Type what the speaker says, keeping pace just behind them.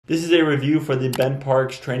This is a review for the Ben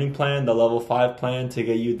Parks training plan, the level 5 plan to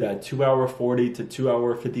get you that 2-hour 40 to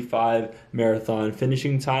 2-hour 55 marathon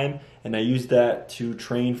finishing time. And I used that to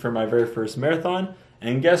train for my very first marathon.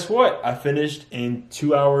 And guess what? I finished in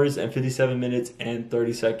 2 hours and 57 minutes and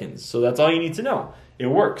 30 seconds. So that's all you need to know. It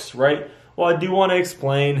works, right? Well, I do want to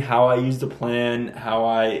explain how I used the plan, how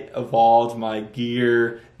I evolved my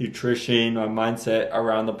gear, nutrition, my mindset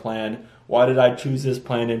around the plan. Why did I choose this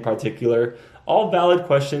plan in particular? All valid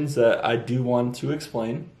questions that I do want to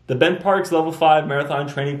explain. The Ben Parks Level 5 Marathon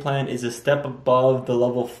Training Plan is a step above the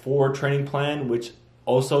Level 4 training plan, which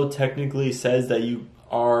also technically says that you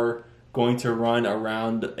are going to run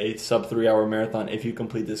around a sub 3-hour marathon if you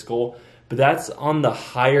complete this goal. But that's on the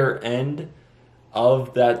higher end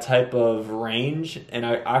of that type of range, and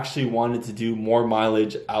I actually wanted to do more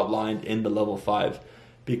mileage outlined in the Level 5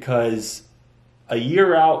 because a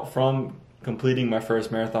year out from completing my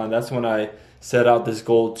first marathon, that's when I set out this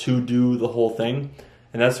goal to do the whole thing.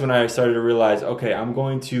 And that's when I started to realize, okay, I'm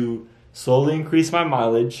going to slowly increase my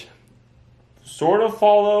mileage, sort of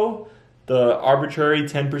follow the arbitrary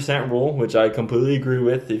 10% rule, which I completely agree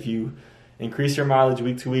with. If you increase your mileage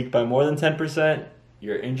week to week by more than 10%,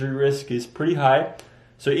 your injury risk is pretty high.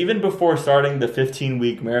 So even before starting the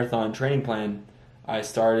 15-week marathon training plan, I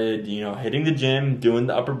started, hitting the gym, doing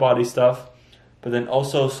the upper body stuff, but then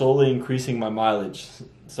also slowly increasing my mileage.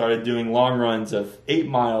 Started doing long runs of 8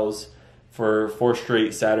 miles for 4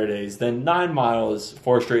 straight Saturdays, then 9 miles,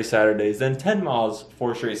 4 straight Saturdays, then 10 miles,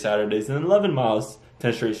 4 straight Saturdays, and then 11 miles,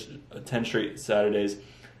 10 straight Saturdays,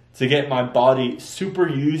 to get my body super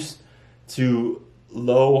used to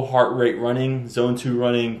low heart rate running, zone 2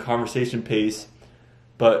 running, conversation pace,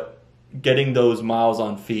 but getting those miles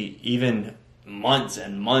on feet even months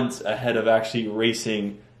and months ahead of actually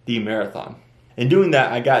racing the marathon. In doing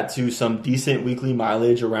that, I got to some decent weekly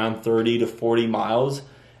mileage around 30 to 40 miles,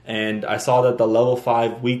 and I saw that the level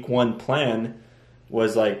 5 week 1 plan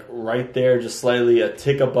was like right there, just slightly a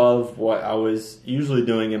tick above what I was usually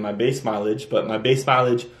doing in my base mileage, but my base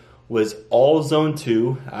mileage was all zone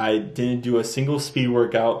 2. I didn't do a single speed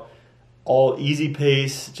workout, all easy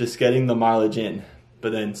pace, just getting the mileage in.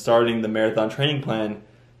 But then starting the marathon training plan,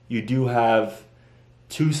 you do have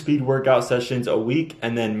 2 speed workout sessions a week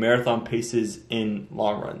and then marathon paces in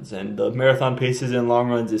long runs. And the marathon paces in long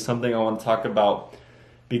runs is something I want to talk about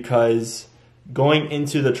because going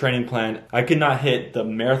into the training plan, I could not hit the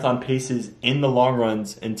marathon paces in the long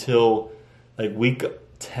runs until like week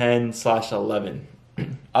 10/11.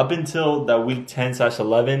 Up until that week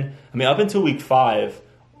 10/11, up until week 5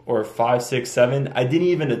 or 5, 6, 7, I didn't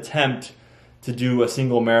even attempt to do a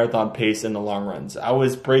single marathon pace in the long runs. I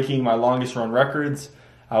was breaking my longest run records.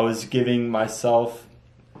 I was giving myself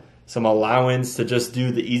some allowance to just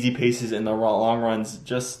do the easy paces in the long runs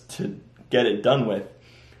just to get it done with,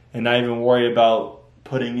 and not even worry about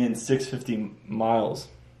putting in 650 miles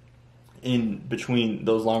in between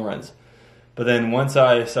those long runs. But then once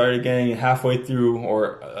I started getting halfway through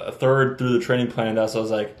or a third through the training plan, that's when I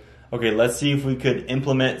was like, okay, let's see if we could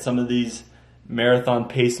implement some of these marathon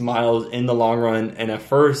pace miles in the long run. And at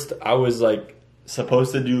first I was like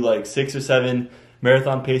supposed to do like 6 or 7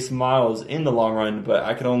 marathon pace miles in the long run, but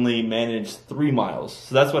I could only manage 3 miles.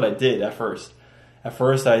 So that's what I did at first. At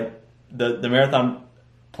first the marathon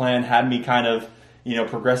plan had me kind of,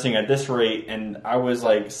 progressing at this rate, and I was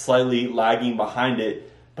like slightly lagging behind it,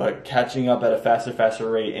 but catching up at a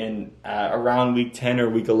faster rate. And around week 10 or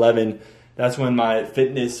week 11, that's when my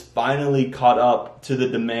fitness finally caught up to the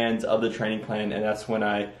demands of the training plan, and that's when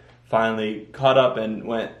I finally caught up and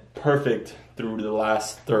went perfect through the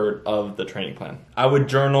last third of the training plan. I would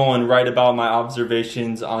journal and write about my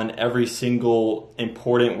observations on every single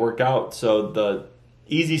important workout. So the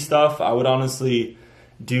easy stuff, I would honestly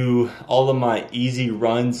do all of my easy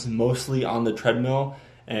runs mostly on the treadmill.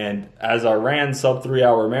 And as I ran sub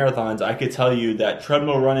 3-hour marathons, I could tell you that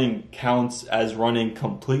treadmill running counts as running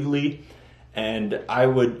completely. And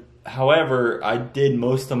however, I did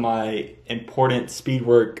most of my important speed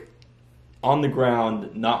work on the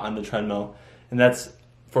ground, not on the treadmill. And that's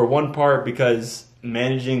for one part because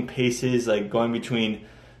managing paces, like going between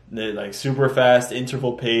the like super fast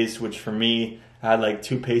interval pace, which for me I had like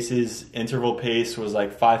 2 paces. Interval pace was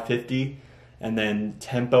like 550. And then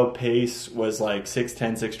tempo pace was like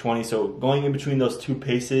 610, 620. So going in between those 2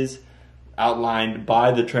 paces outlined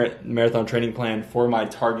by the marathon training plan for my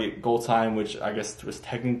target goal time, which I guess was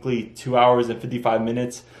technically 2 hours and 55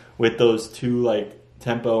 minutes with those 2 like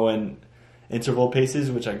tempo and interval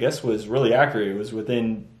paces, which I guess was really accurate. It was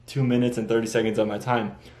within 2 minutes and 30 seconds of my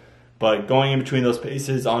time. But going in between those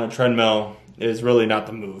paces on a treadmill is really not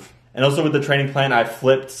the move. And also with the training plan, I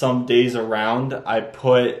flipped some days around. I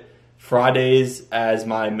put Fridays as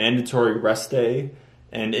my mandatory rest day.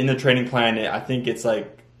 And in the training plan, I think it's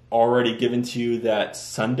like already given to you that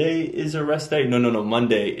Sunday is a rest day. No,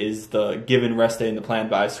 Monday is the given rest day in the plan,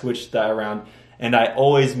 but I switched that around. And I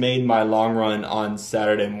always made my long run on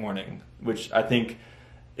Saturday morning, which I think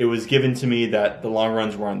it was given to me that the long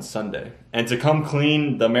runs were on Sunday. And to come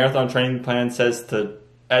clean, the marathon training plan says to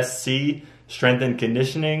SC, strength and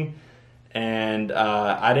conditioning. And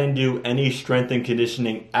I didn't do any strength and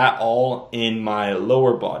conditioning at all in my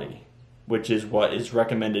lower body, which is what is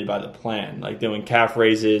recommended by the plan. Like doing calf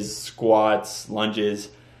raises, squats, lunges.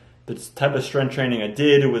 The type of strength training I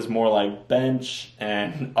did, it was more like bench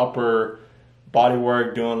and upper body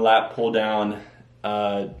work, doing lat pull down,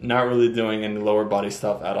 not really doing any lower body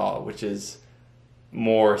stuff at all, which is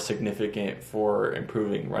more significant for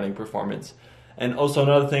improving running performance. And also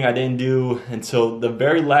another thing I didn't do until the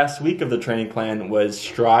very last week of the training plan was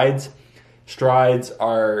strides. Strides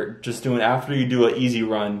are just doing after you do an easy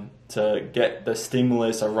run to get the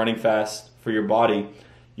stimulus of running fast for your body.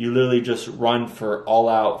 You literally just run for all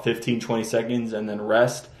out 15-20 seconds and then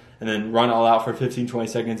rest, and then run all out for 15-20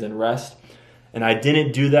 seconds and rest. And I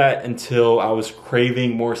didn't do that until I was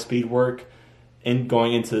craving more speed work and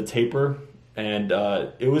going into the taper. And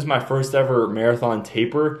it was my first ever marathon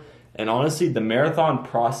taper. And honestly, the marathon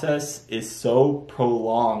process is so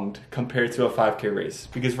prolonged compared to a 5K race.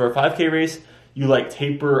 Because for a 5K race, you like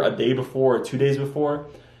taper a day before or 2 days before,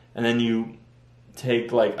 and then you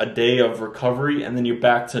take like a day of recovery, and then you're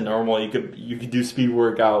back to normal. You could do speed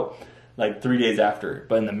workout like 3 days after.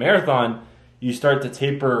 But in the marathon, you start to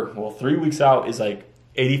taper, 3 weeks out is like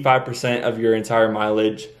 85% of your entire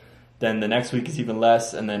mileage. Then the next week is even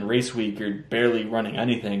less, and then race week, you're barely running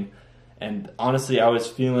anything. And honestly, I was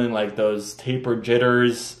feeling like those taper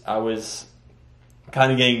jitters. I was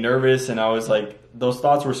kind of getting nervous, and I was like, those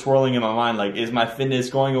thoughts were swirling in my mind, like, is my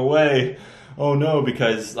fitness going away? Oh no,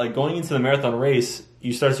 because like going into the marathon race,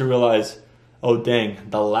 you start to realize, oh dang,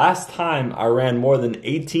 the last time I ran more than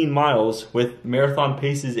 18 miles with marathon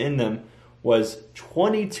paces in them was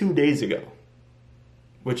 22 days ago,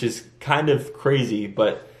 which is kind of crazy,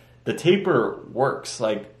 but the taper works.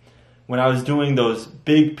 Like when I was doing those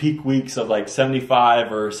big peak weeks of like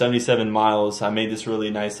 75 or 77 miles, I made this really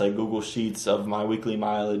nice like Google Sheets of my weekly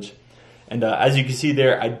mileage. And as you can see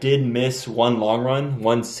there, I did miss one long run,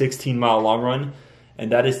 one 16-mile long run, and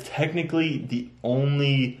that is technically the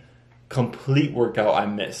only complete workout I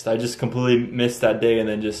missed. I just completely missed that day and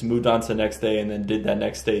then just moved on to the next day and then did that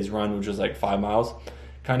next day's run, which was like 5 miles.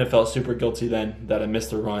 Kind of felt super guilty then that I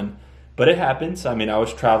missed a run, but it happens. I mean, I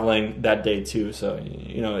was traveling that day too, so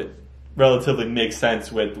it relatively makes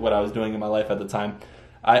sense with what I was doing in my life at the time.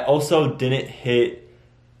 I also didn't hit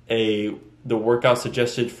the workout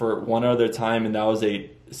suggested for one other time, and that was a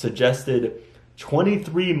suggested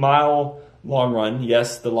 23-mile long run.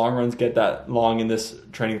 Yes, the long runs get that long in this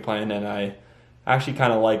training plan, and I actually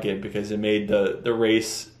kind of like it because it made the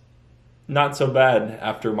race not so bad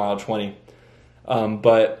after mile 20.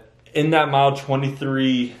 But in that mile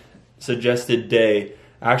 23 suggested day,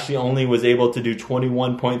 I actually only was able to do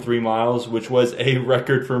 21.3 miles, which was a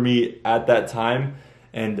record for me at that time.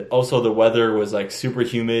 And also the weather was like super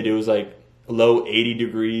humid. It was like low 80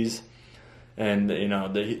 degrees. And,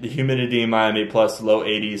 the humidity in Miami plus low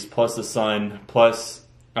 80s plus the sun plus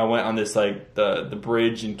I went on this like the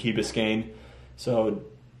bridge in Key Biscayne. So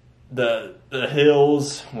the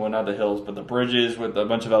hills, well, not the hills, but the bridges with a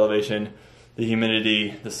bunch of elevation, the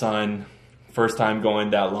humidity, the sun, first time going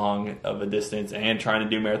that long of a distance and trying to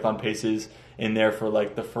do marathon paces in there for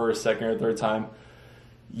like the first, second, or third time.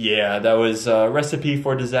 Yeah, that was a recipe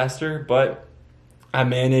for disaster, but I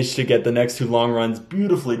managed to get the next two long runs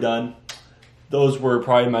beautifully done. Those were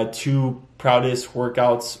probably my two proudest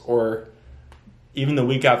workouts, or even the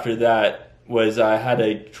week after that was I had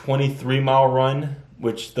a 23-mile run,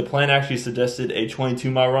 which the plan actually suggested a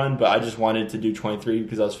 22-mile run, but I just wanted to do 23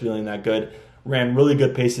 because I was feeling that good. Ran really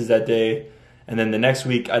good paces that day. And then the next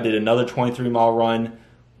week I did another 23-mile run,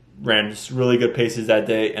 ran just really good paces that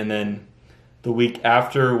day. And then the week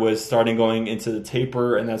after was starting going into the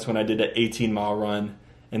taper, and that's when I did an 18-mile run.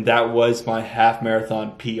 And that was my half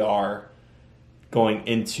marathon PR going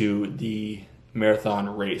into the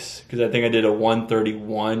marathon race, because I think I did a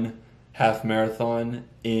 1:31 half marathon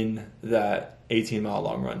in that 18-mile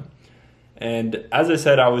long run. And as I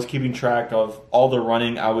said, I was keeping track of all the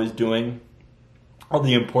running I was doing, all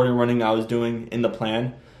the important running I was doing in the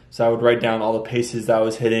plan. So I would write down all the paces that I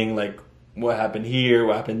was hitting, like what happened here,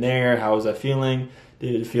 what happened there, how was I feeling,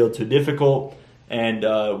 did it feel too difficult? And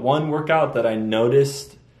one workout that I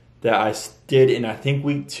noticed that I did in, I think,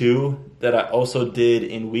 week 2 that I also did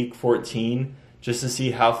in week 14 just to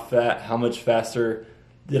see how much faster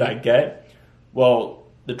did I get. Well,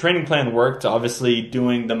 the training plan worked. Obviously,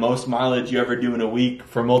 doing the most mileage you ever do in a week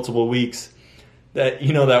for multiple weeks, that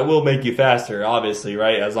will make you faster, obviously,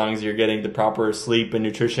 right? As long as you're getting the proper sleep and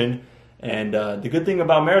nutrition. And the good thing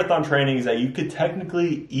about marathon training is that you could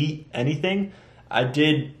technically eat anything. I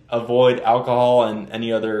did avoid alcohol and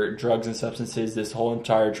any other drugs and substances this whole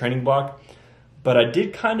entire training block, but I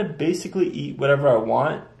did kind of basically eat whatever I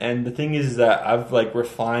want. And the thing is that I've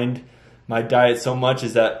refined my diet so much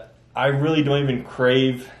is that I really don't even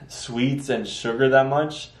crave sweets and sugar that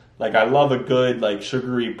much. I love a good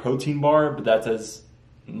sugary protein bar, but that's as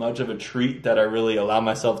much of a treat that I really allow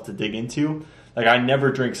myself to dig into. I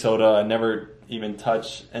never drink soda. I never even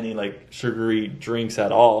touch any sugary drinks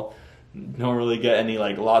at all. Don't really get any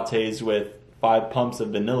lattes with 5 pumps of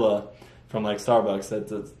vanilla from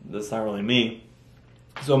Starbucks. That's not really me.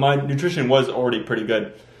 So my nutrition was already pretty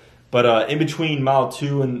good. But in between mile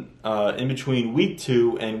 2 and in between week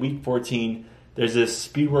 2 and week 14, there's this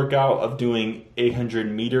speed workout of doing 800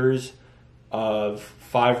 meters of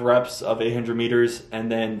 5 reps of 800 meters. And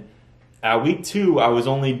then at week 2, I was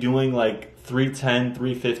only doing 310,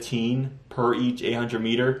 315 per each 800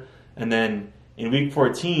 meter. And then in week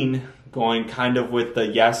 14, going kind of with the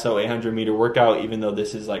Yasso 800 meter workout, even though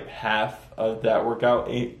this is half of that workout,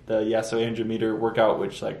 the Yasso 800 meter workout,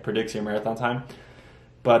 which predicts your marathon time.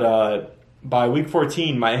 But by week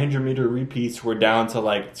 14, my 800 meter repeats were down to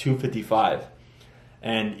 255.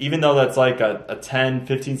 And even though that's a 10,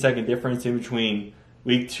 15 second difference in between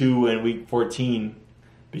week 2 and week 14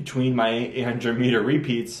 between my 800 meter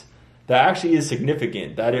repeats, that actually is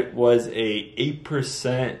significant. That it was a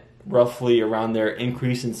 8% roughly around there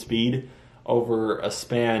increase in speed over a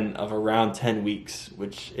span of around 10 weeks,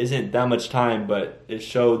 which isn't that much time, but it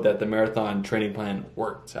showed that the marathon training plan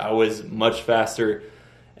worked. I was much faster,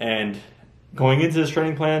 and going into this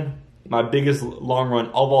training plan, my biggest long run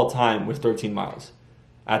of all time was 13 miles.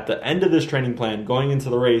 At the end of this training plan, going into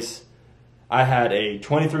the race, I had a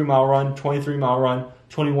 23-mile run, 23-mile run,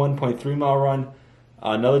 21.3-mile run,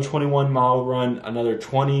 another 21-mile run, another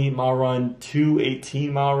 20-mile run, 2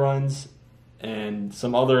 18-mile runs, and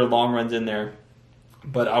some other long runs in there.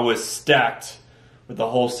 But I was stacked with a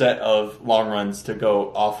whole set of long runs to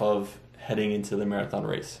go off of heading into the marathon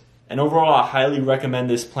race. And overall, I highly recommend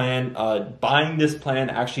this plan. Buying this plan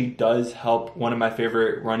actually does help one of my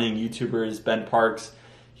favorite running YouTubers, Ben Parks.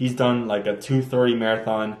 He's done a 2:30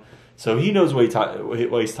 marathon, so he knows what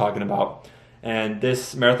he's talking about. And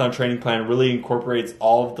this marathon training plan really incorporates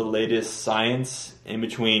all of the latest science in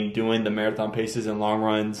between doing the marathon paces and long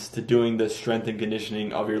runs, to doing the strength and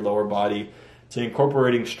conditioning of your lower body, to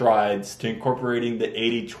incorporating strides, to incorporating the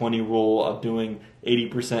 80-20 rule of doing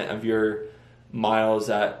 80% of your miles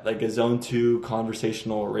at a zone 2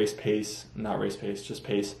 conversational race pace, not race pace, just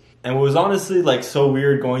pace. And what was honestly so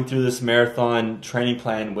weird going through this marathon training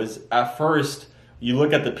plan was, at first you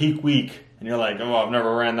look at the peak week and you're like, oh, I've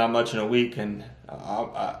never ran that much in a week, and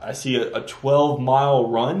I see a 12-mile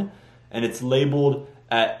run and it's labeled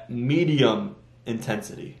at medium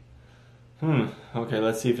intensity. Okay,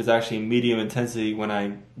 let's see if it's actually medium intensity when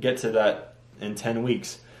I get to that in 10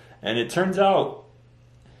 weeks. And it turns out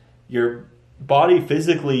your body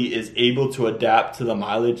physically is able to adapt to the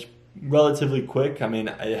mileage relatively quick. I mean,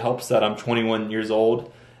 it helps that I'm 21 years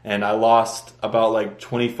old and I lost about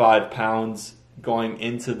 25 pounds going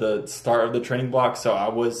into the start of the training block, so I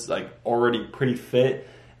was already pretty fit.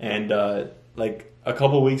 And a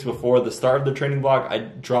couple weeks before the start of the training block, I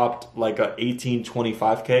dropped a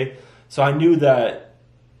 18-25K. So I knew that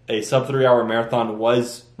a sub 3 hour marathon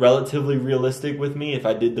was relatively realistic with me if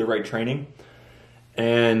I did the right training.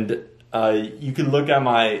 And you can look at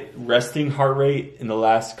my resting heart rate in the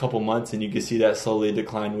last couple months, and you can see that slowly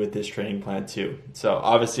decline with this training plan too. So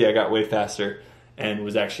obviously I got way faster and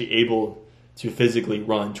was actually able to physically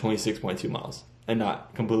run 26.2 miles and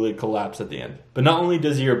not completely collapse at the end. But not only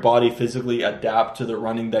does your body physically adapt to the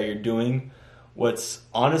running that you're doing, what's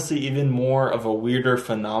honestly even more of a weirder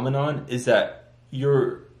phenomenon is that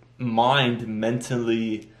your mind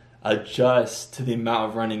mentally adjusts to the amount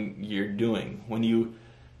of running you're doing. When you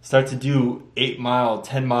start to do 8-mile,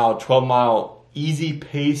 10-mile, 12-mile easy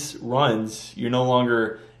pace runs, you're no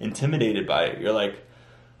longer intimidated by it. You're like,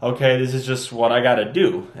 okay, this is just what I gotta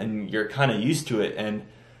do, and you're kind of used to it. And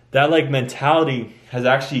that mentality has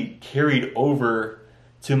actually carried over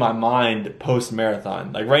to my mind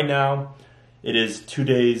post-marathon. Right now, it is 2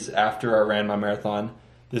 days after I ran my marathon.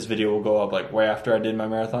 This video will go up way after I did my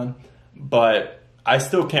marathon, but I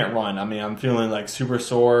still can't run. I mean, I'm feeling super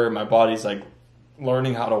sore. My body's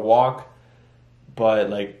learning how to walk. But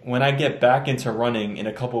like when I get back into running in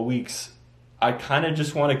a couple weeks, I kind of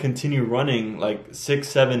just want to continue running like 6,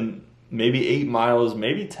 7, maybe 8 miles,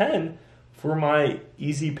 maybe 10 for my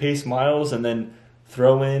easy pace miles, and then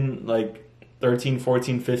throw in like 13,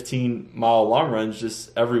 14, 15 mile long runs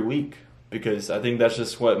just every week, because I think that's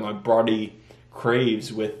just what my body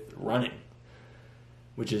craves with running,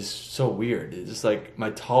 which is so weird. It's just like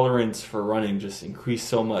my tolerance for running just increased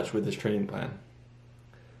so much with this training plan.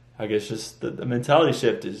 I guess just the mentality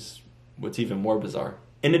shift is what's even more bizarre.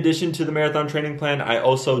 In addition to the marathon training plan, I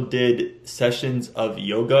also did sessions of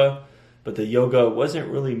yoga, but the yoga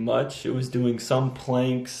wasn't really much. It was doing some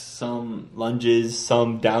planks, some lunges,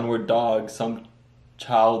 some downward dog, some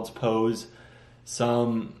child's pose,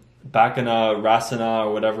 some Bakana, Rasana,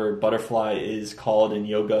 or whatever butterfly is called in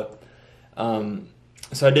yoga.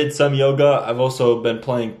 So I did some yoga. I've also been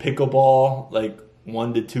playing pickleball like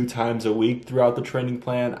 1 to 2 times a week throughout the training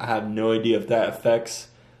plan. I have no idea if that affects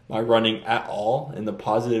my running at all in the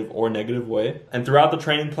positive or negative way. And throughout the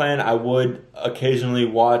training plan, I would occasionally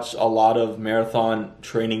watch a lot of marathon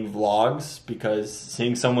training vlogs, because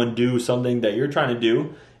seeing someone do something that you're trying to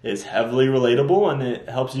do is heavily relatable, and it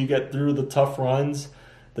helps you get through the tough runs,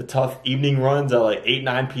 the tough evening runs at like 8,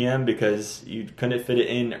 9 p.m. because you couldn't fit it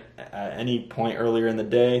in at any point earlier in the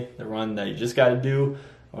day, the run that you just got to do,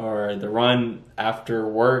 or the run after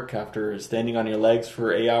work, after standing on your legs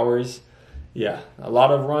for 8 hours. Yeah, a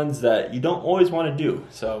lot of runs that you don't always want to do.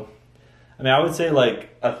 So, I mean, I would say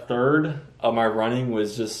like a third of my running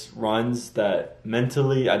was just runs that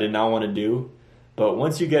mentally I did not want to do. But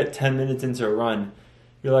once you get 10 minutes into a run,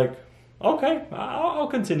 you're like, okay, I'll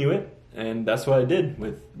continue it. And that's what I did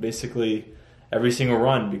with basically every single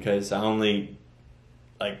run, because I only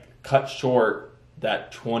like cut short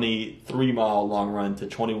that 23 mile long run to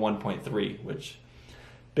 21.3, which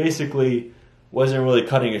basically wasn't really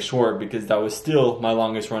cutting it short, because that was still my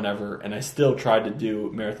longest run ever, and I still tried to do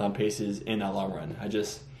marathon paces in that long run. I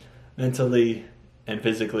just mentally and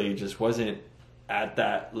physically just wasn't at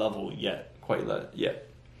that level yet, quite yet.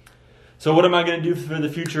 So what am I going to do for the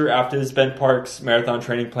future after this Ben Parks marathon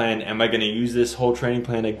training plan? Am I going to use this whole training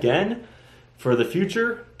plan again for the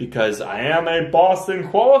future? Because I am a Boston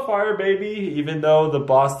qualifier, baby, even though the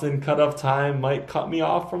Boston cutoff time might cut me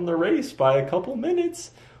off from the race by a couple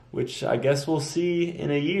minutes, which I guess we'll see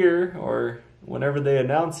in a year or whenever they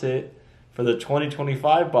announce it for the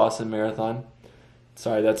 2025 Boston Marathon.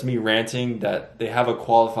 Sorry, that's me ranting that they have a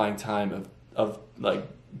qualifying time of like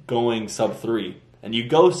going sub 3. And you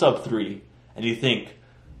go sub 3 and you think,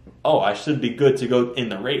 oh, I should be good to go in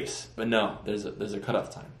the race. But no, there's a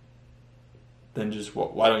cutoff time. Then just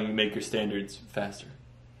why don't you make your standards faster?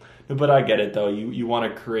 But I get it though. You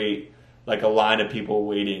want to create like a line of people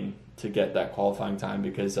waiting to get that qualifying time,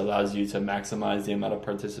 because it allows you to maximize the amount of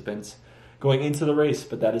participants going into the race,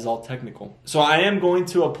 but that is all technical. So I am going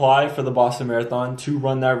to apply for the Boston Marathon to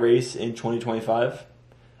run that race in 2025.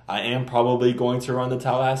 I am probably going to run the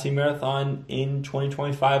Tallahassee Marathon in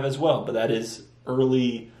 2025 as well, but that is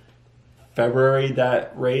early February,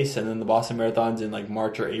 that race, and then the Boston Marathon's in like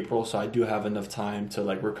March or April, so I do have enough time to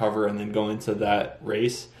like recover and then go into that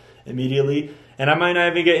race immediately. And I might not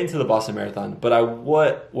even get into the Boston Marathon, but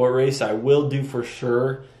what race I will do for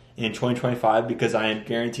sure in 2025, because I am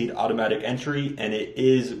guaranteed automatic entry, and it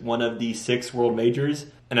is one of the 6 world majors.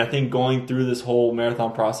 And I think going through this whole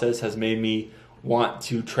marathon process has made me want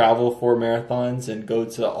to travel for marathons and go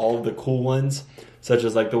to all of the cool ones, such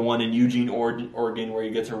as like the one in Eugene, Oregon, where you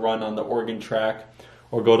get to run on the Oregon track,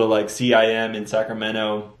 or go to like CIM in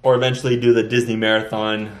Sacramento, or eventually do the Disney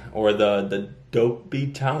Marathon or the Dope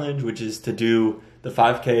Beat Challenge, which is to do the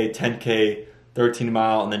 5K, 10K, 13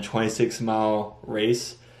 mile, and then 26 mile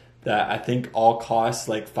race that I think all costs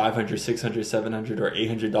like $500, $600, $700, or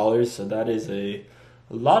 $800. So that is a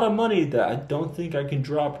lot of money that I don't think I can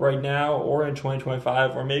drop right now or in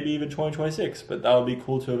 2025 or maybe even 2026, but that would be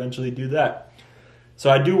cool to eventually do that. So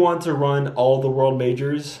I do want to run all the world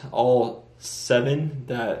majors, all 7,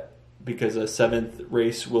 because a 7th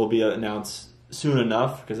race will be announced soon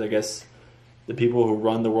enough, because I guess the people who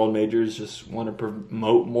run the world majors just want to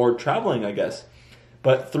promote more traveling, I guess.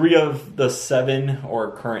 But 3 of the 7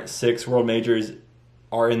 or current 6 world majors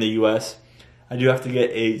are in the U.S. I do have to get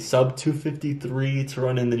a sub 253 to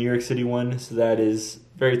run in the New York City one, so that is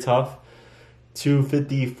very tough.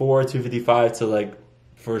 254, 255 to like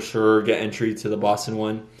for sure get entry to the Boston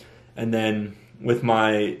one. And then with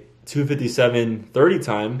my 257.30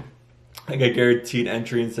 time, I get guaranteed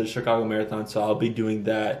entry into the Chicago Marathon, so I'll be doing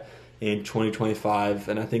that in 2025.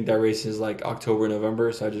 And I think that race is like October,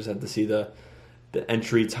 November, so I just have to see the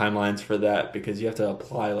entry timelines for that, because you have to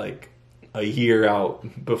apply like a year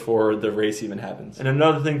out before the race even happens. And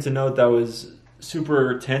another thing to note that was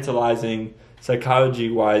super tantalizing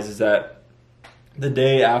psychology-wise is that the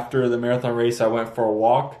day after the marathon race, I went for a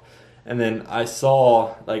walk, and then I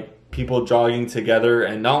saw like people jogging together.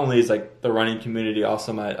 And not only is like the running community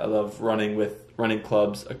awesome, I love running with running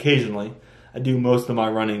clubs occasionally. I do most of my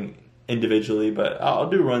running individually, but I'll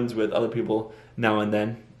do runs with other people now and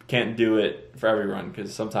then. Can't do it for every run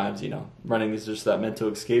because sometimes, running is just that mental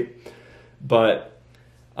escape. But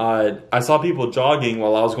I saw people jogging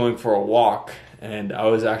while I was going for a walk, and I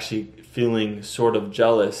was actually feeling sort of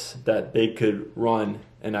jealous that they could run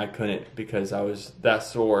and I couldn't because I was that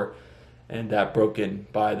sore and that broken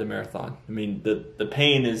by the marathon. I mean, the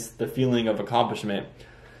pain is the feeling of accomplishment,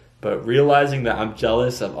 but realizing that I'm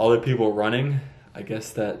jealous of other people running, I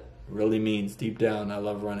guess that really means deep down I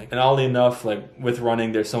love running. And oddly enough, like with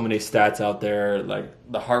running, there's so many stats out there. Like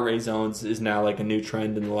the heart rate zones is now like a new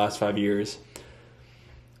trend in the last 5 years.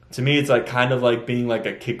 To me, it's like kind of like being like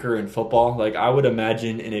a kicker in football. Like I would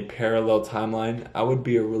imagine in a parallel timeline, I would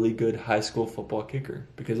be a really good high school football kicker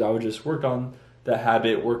because I would just work on the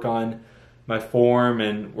habit, work on my form,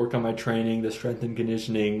 and work on my training, the strength and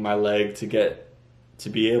conditioning, my leg to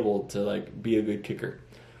be able to like be a good kicker.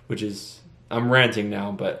 Which is, I'm ranting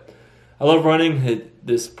now, but I love running.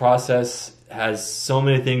 This process has so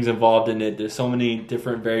many things involved in it. There's so many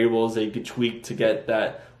different variables that you could tweak to get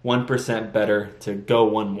that 1% better to go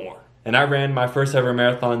one more. And I ran my first ever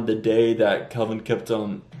marathon the day that Kelvin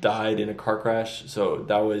Kiptum died in a car crash. So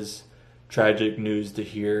that was tragic news to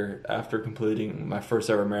hear after completing my first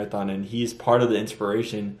ever marathon. And he's part of the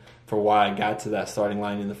inspiration for why I got to that starting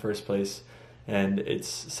line in the first place. And it's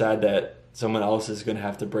sad that someone else is going to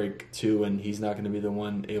have to break too, and he's not going to be the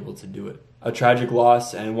one able to do it. A tragic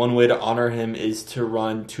loss, and one way to honor him is to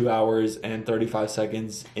run 2 hours and 35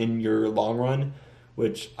 seconds in your long run,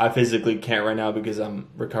 which I physically can't right now because I'm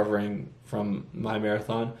recovering from my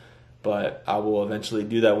marathon, but I will eventually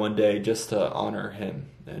do that one day just to honor him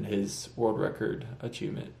and his world record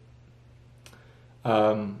achievement.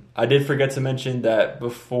 I did forget to mention that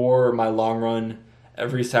before my long run,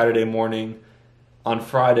 every Saturday morning, on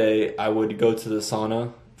Friday, I would go to the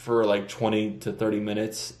sauna for like 20 to 30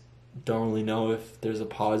 minutes. Don't really know if there's a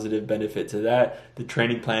positive benefit to that. The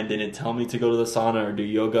training plan didn't tell me to go to the sauna or do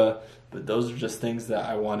yoga, but those are just things that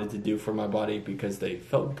I wanted to do for my body because they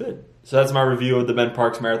felt good. So that's my review of the Ben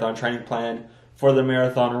Parks Marathon training plan. For the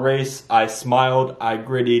marathon race, I smiled, I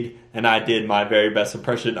gritted, and I did my very best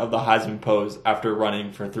impression of the Heisman pose after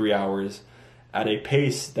running for 3 hours at a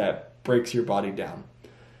pace that breaks your body down.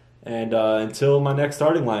 And until my next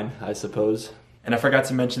starting line, I suppose. And I forgot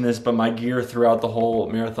to mention this, but my gear throughout the whole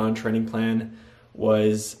marathon training plan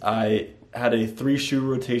was I had a 3-shoe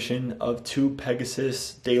rotation of 2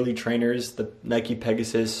 Pegasus daily trainers, the Nike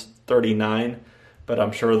Pegasus 39, but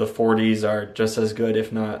I'm sure the 40s are just as good,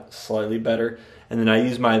 if not slightly better. And then I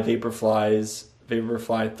used my Vaporfly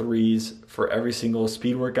 3s for every single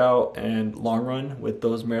speed workout and long run with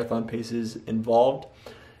those marathon paces involved.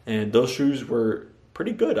 And those shoes were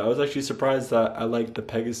pretty good. I was actually surprised that I liked the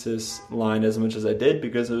Pegasus line as much as I did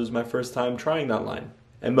because it was my first time trying that line.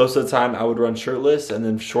 And most of the time I would run shirtless, and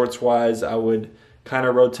then shorts wise I would kind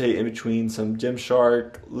of rotate in between some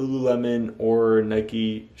Gymshark, Lululemon, or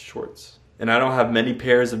Nike shorts. And I don't have many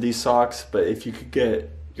pairs of these socks, but if you could get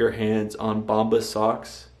your hands on Bombas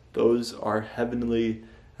socks, those are heavenly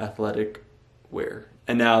athletic wear.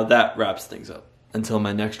 And now that wraps things up until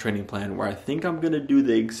my next training plan, where I think I'm going to do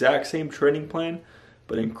the exact same training plan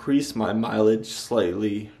but increase my mileage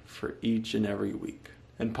slightly for each and every week,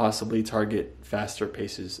 and possibly target faster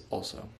paces also.